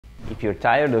If you're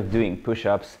tired of doing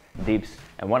push-ups, dips,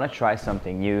 and want to try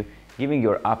something new, giving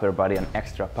your upper body an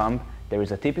extra pump, there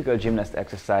is a typical gymnast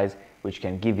exercise which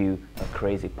can give you a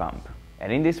crazy pump.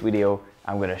 And in this video,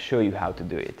 I'm going to show you how to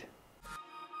do it.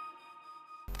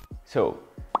 So,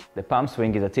 the pump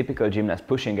swing is a typical gymnast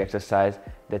pushing exercise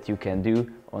that you can do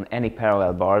on any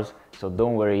parallel bars, so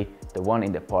don't worry, the one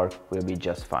in the park will be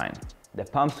just fine. The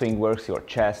pump swing works your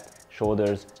chest,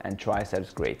 shoulders and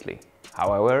triceps greatly.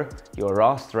 However, your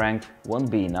raw strength won't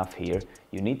be enough here.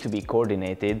 You need to be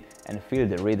coordinated and feel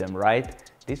the rhythm right.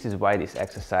 This is why this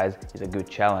exercise is a good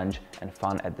challenge and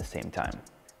fun at the same time.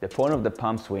 The point of the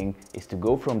pump swing is to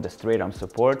go from the straight arm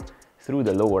support through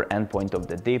the lower endpoint of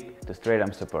the dip to straight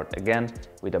arm support again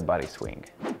with a body swing.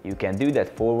 You can do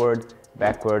that forward,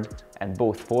 backward and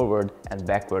both forward and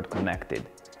backward connected.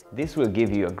 This will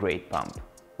give you a great pump.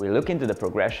 We'll look into the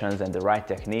progressions and the right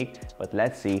technique, but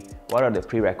let's see what are the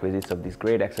prerequisites of this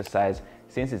great exercise,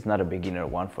 since it's not a beginner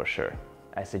one for sure.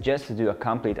 I suggest to do a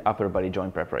complete upper body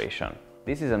joint preparation.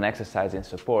 This is an exercise in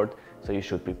support, so you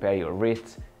should prepare your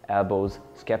wrists, elbows,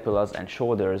 scapulas and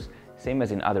shoulders, same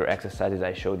as in other exercises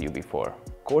I showed you before.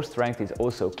 Core strength is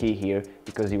also key here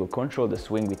because you will control the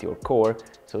swing with your core,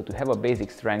 so to have a basic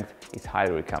strength is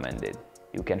highly recommended.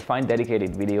 You can find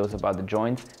dedicated videos about the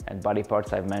joints and body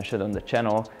parts I've mentioned on the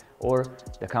channel or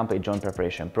the complete joint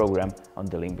preparation program on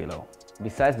the link below.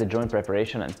 Besides the joint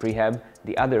preparation and prehab,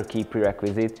 the other key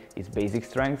prerequisite is basic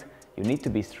strength. You need to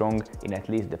be strong in at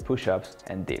least the push-ups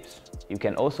and dips. You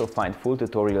can also find full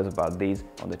tutorials about these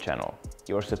on the channel.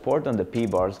 Your support on the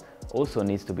P-bars also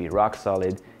needs to be rock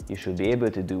solid. You should be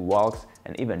able to do walks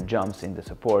and even jumps in the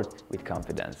support with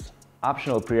confidence.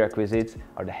 Optional prerequisites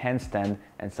are the handstand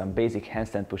and some basic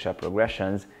handstand push-up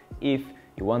progressions if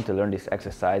you want to learn this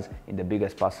exercise in the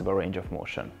biggest possible range of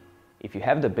motion. If you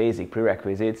have the basic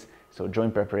prerequisites, so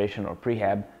joint preparation or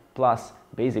prehab, plus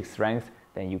basic strength,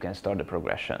 then you can start the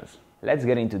progressions. Let's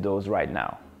get into those right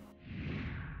now.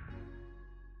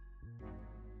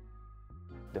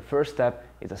 The first step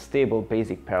is a stable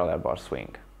basic parallel bar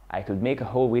swing. I could make a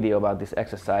whole video about this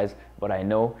exercise, but I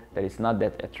know that it's not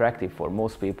that attractive for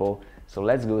most people, so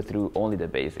let's go through only the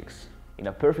basics. In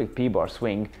a perfect P-bar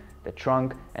swing, the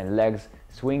trunk and legs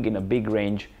swing in a big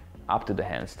range up to the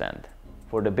handstand.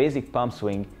 For the basic pump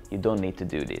swing, you don't need to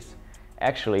do this.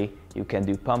 Actually, you can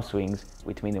do pump swings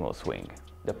with minimal swing.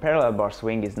 The parallel bar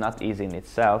swing is not easy in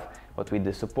itself, but with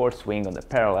the support swing on the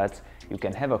parallels, you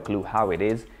can have a clue how it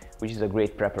is, which is a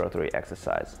great preparatory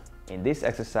exercise. In this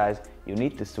exercise, you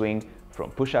need to swing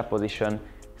from push-up position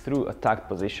through a tucked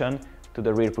position to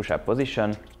the rear push-up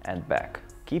position and back.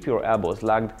 Keep your elbows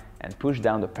locked and push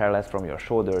down the parallels from your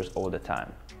shoulders all the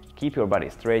time. Keep your body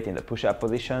straight in the push-up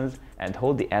positions and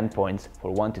hold the endpoints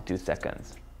for 1 to 2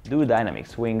 seconds. Do dynamic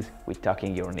swings with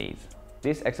tucking your knees.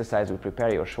 This exercise will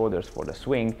prepare your shoulders for the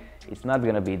swing. It's not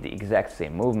going to be the exact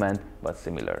same movement, but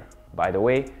similar. By the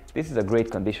way, this is a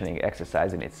great conditioning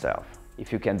exercise in itself.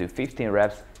 If you can do 15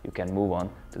 reps, you can move on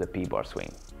to the P-bar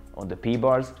swing. On the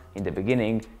P-bars, in the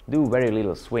beginning, do very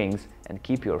little swings and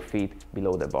keep your feet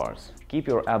below the bars. Keep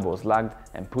your elbows locked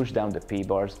and push down the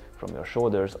P-bars from your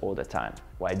shoulders all the time.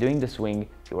 While doing the swing,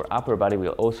 your upper body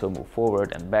will also move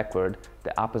forward and backward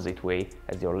the opposite way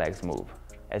as your legs move.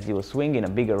 As you will swing in a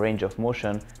bigger range of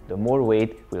motion, the more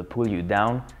weight will pull you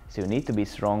down, so you need to be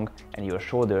strong and your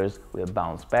shoulders will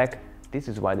bounce back. This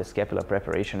is why the scapula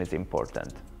preparation is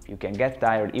important. You can get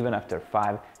tired even after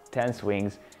 5-10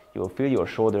 swings. You will feel your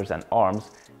shoulders and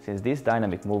arms, since this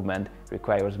dynamic movement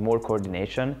requires more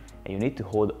coordination and you need to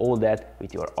hold all that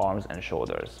with your arms and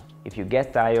shoulders. If you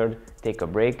get tired, take a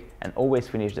break and always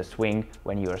finish the swing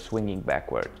when you are swinging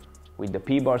backward. With the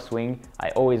P-bar swing, I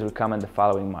always recommend the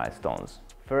following milestones.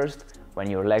 First, when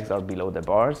your legs are below the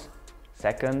bars.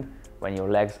 Second, when your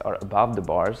legs are above the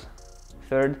bars.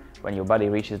 Third, when your body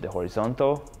reaches the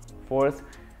horizontal. Fourth,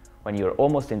 when you're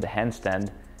almost in the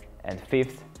handstand. And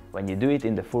fifth, when you do it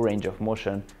in the full range of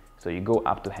motion, so you go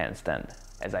up to handstand.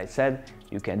 As I said,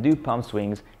 you can do pump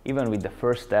swings even with the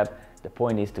first step. The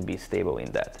point is to be stable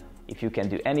in that. If you can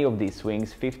do any of these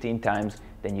swings 15 times,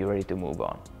 then you're ready to move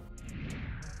on.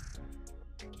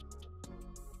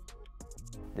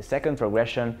 The second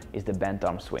progression is the bent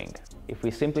arm swing. If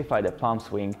we simplify the pump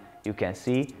swing, you can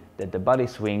see that the body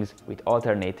swings with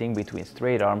alternating between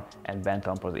straight arm and bent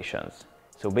arm positions.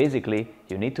 So basically,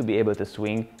 you need to be able to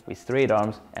swing with straight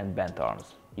arms and bent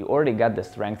arms. You already got the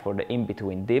strength for the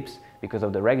in-between dips because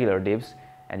of the regular dips,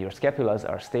 and your scapulas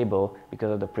are stable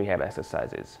because of the prehab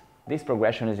exercises. This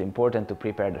progression is important to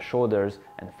prepare the shoulders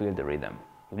and feel the rhythm.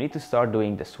 You need to start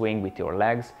doing the swing with your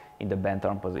legs in the bent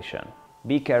arm position.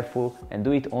 Be careful and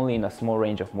do it only in a small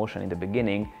range of motion in the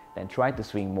beginning, then try to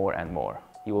swing more and more.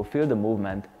 You will feel the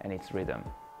movement and its rhythm.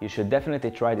 You should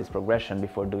definitely try this progression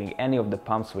before doing any of the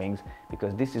pump swings,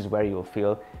 because this is where you will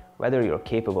feel whether you're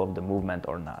capable of the movement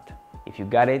or not. If you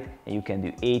got it and you can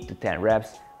do 8 to 10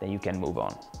 reps, then you can move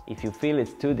on. If you feel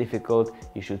it's too difficult,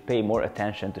 you should pay more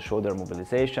attention to shoulder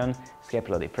mobilization,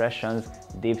 scapular depressions,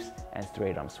 dips and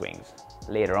straight arm swings.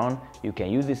 Later on, you can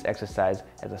use this exercise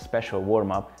as a special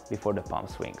warm-up before the pump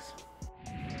swings.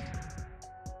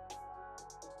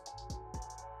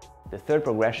 The third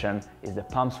progression is the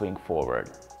pump swing forward.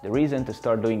 The reason to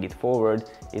start doing it forward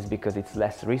is because it's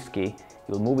less risky.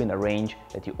 You'll move in a range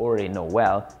that you already know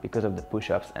well because of the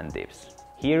push-ups and dips.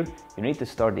 Here, you need to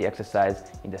start the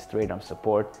exercise in the straight arm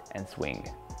support and swing.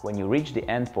 When you reach the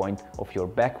end point of your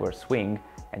backward swing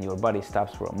and your body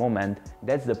stops for a moment,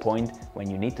 that's the point when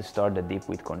you need to start the dip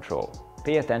with control.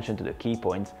 Pay attention to the key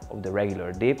points of the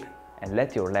regular dip and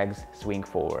let your legs swing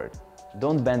forward.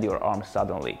 Don't bend your arms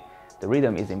suddenly. The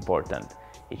rhythm is important.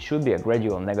 It should be a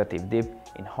gradual negative dip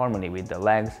in harmony with the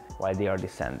legs while they are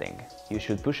descending. You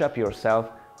should push up yourself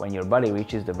when your body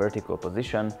reaches the vertical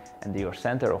position and your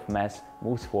center of mass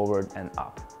moves forward and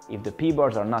up. If the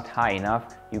P-bars are not high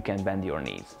enough, you can bend your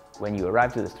knees. When you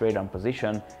arrive to the straight arm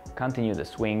position, continue the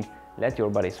swing, let your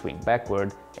body swing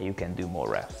backward, and you can do more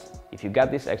reps. If you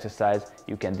got this exercise,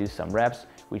 you can do some reps,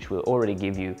 which will already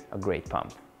give you a great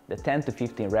pump. The 10 to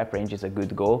 15 rep range is a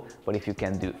good goal, but if you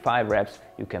can do 5 reps,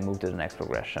 you can move to the next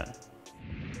progression.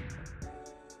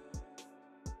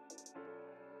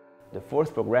 The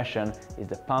fourth progression is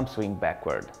the pump swing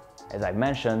backward. As I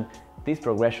mentioned, this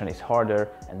progression is harder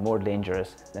and more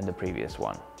dangerous than the previous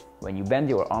one. When you bend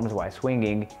your arms while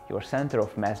swinging, your center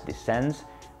of mass descends,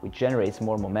 which generates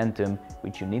more momentum,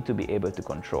 which you need to be able to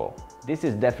control. This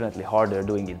is definitely harder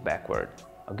doing it backward.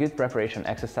 A good preparation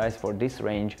exercise for this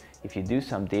range, if you do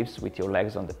some dips with your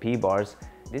legs on the P-bars,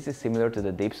 this is similar to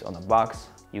the dips on a box.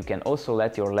 You can also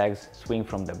let your legs swing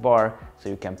from the bar so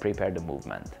you can prepare the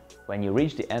movement. When you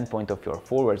reach the end point of your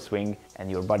forward swing and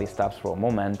your body stops for a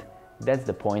moment, that's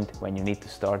the point when you need to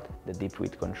start the dip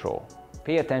with control.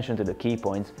 Pay attention to the key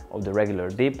points of the regular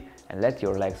dip and let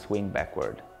your legs swing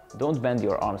backward. Don't bend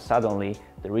your arms suddenly,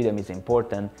 the rhythm is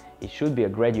important. It should be a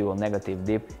gradual negative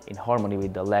dip in harmony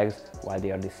with the legs while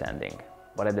they are descending.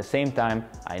 But at the same time,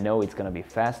 I know it's gonna be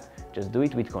fast, just do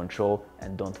it with control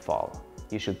and don't fall.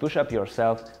 You should push up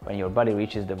yourself when your body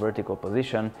reaches the vertical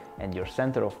position and your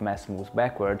center of mass moves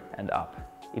backward and up.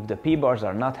 If the P-bars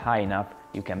are not high enough,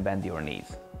 you can bend your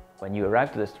knees. When you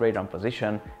arrive to the straight arm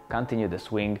position, continue the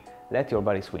swing, let your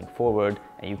body swing forward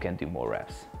and you can do more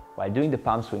reps. While doing the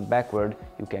pump swing backward,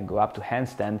 you can go up to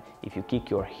handstand if you kick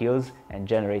your heels and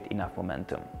generate enough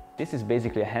momentum. This is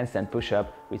basically a handstand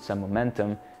push-up with some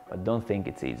momentum, but don't think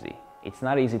it's easy. It's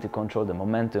not easy to control the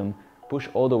momentum, push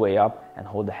all the way up and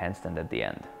hold the handstand at the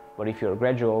end. But if you're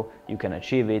gradual, you can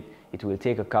achieve it. It will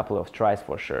take a couple of tries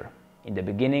for sure. In the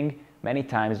beginning, many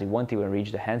times you won't even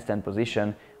reach the handstand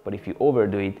position, but if you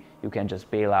overdo it, you can just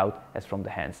bail out as from the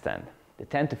handstand. The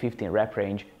 10 to 15 rep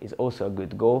range is also a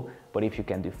good goal, but if you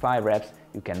can do 5 reps,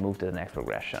 you can move to the next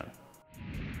progression.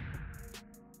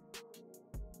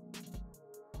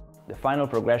 The final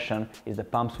progression is the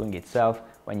pump swing itself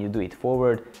when you do it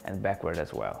forward and backward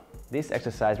as well. This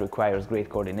exercise requires great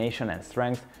coordination and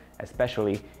strength,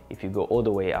 especially if you go all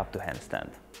the way up to handstand.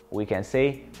 We can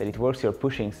say that it works your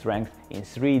pushing strength in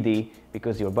 3D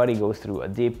because your body goes through a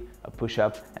dip, a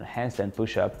push-up and a handstand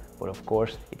push-up, but of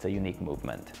course it's a unique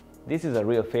movement. This is a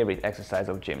real favorite exercise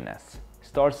of gymnasts.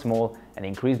 Start small and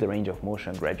increase the range of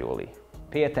motion gradually.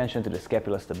 Pay attention to the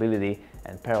scapular stability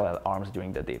and parallel arms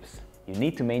during the dips. You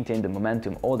need to maintain the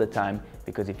momentum all the time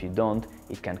because if you don't,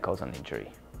 it can cause an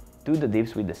injury. Do the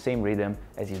dips with the same rhythm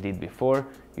as you did before,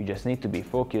 you just need to be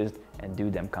focused and do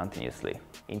them continuously.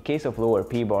 In case of lower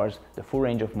P-bars, the full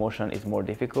range of motion is more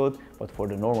difficult, but for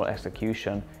the normal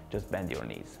execution, just bend your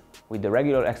knees. With the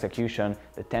regular execution,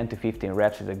 the 10 to 15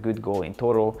 reps is a good goal in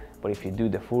total, but if you do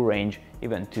the full range,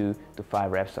 even 2 to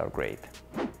 5 reps are great.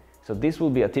 So this will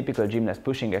be a typical gymnast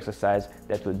pushing exercise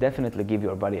that will definitely give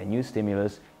your body a new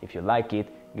stimulus. If you like it,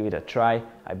 give it a try.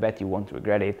 I bet you won't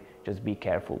regret it. Just be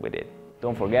careful with it.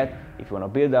 Don't forget, if you want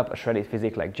to build up a shredded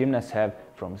physique like gymnasts have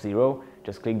from zero,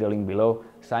 just click the link below,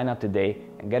 sign up today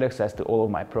and get access to all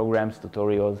of my programs,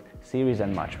 tutorials, series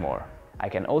and much more. I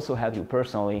can also help you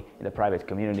personally in the private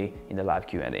community in the live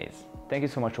Q&As. Thank you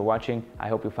so much for watching. I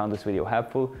hope you found this video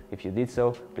helpful. If you did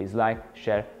so, please like,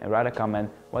 share and write a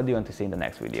comment. What do you want to see in the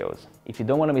next videos? If you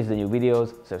don't want to miss the new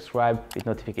videos, subscribe with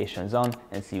notifications on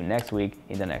and see you next week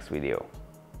in the next video.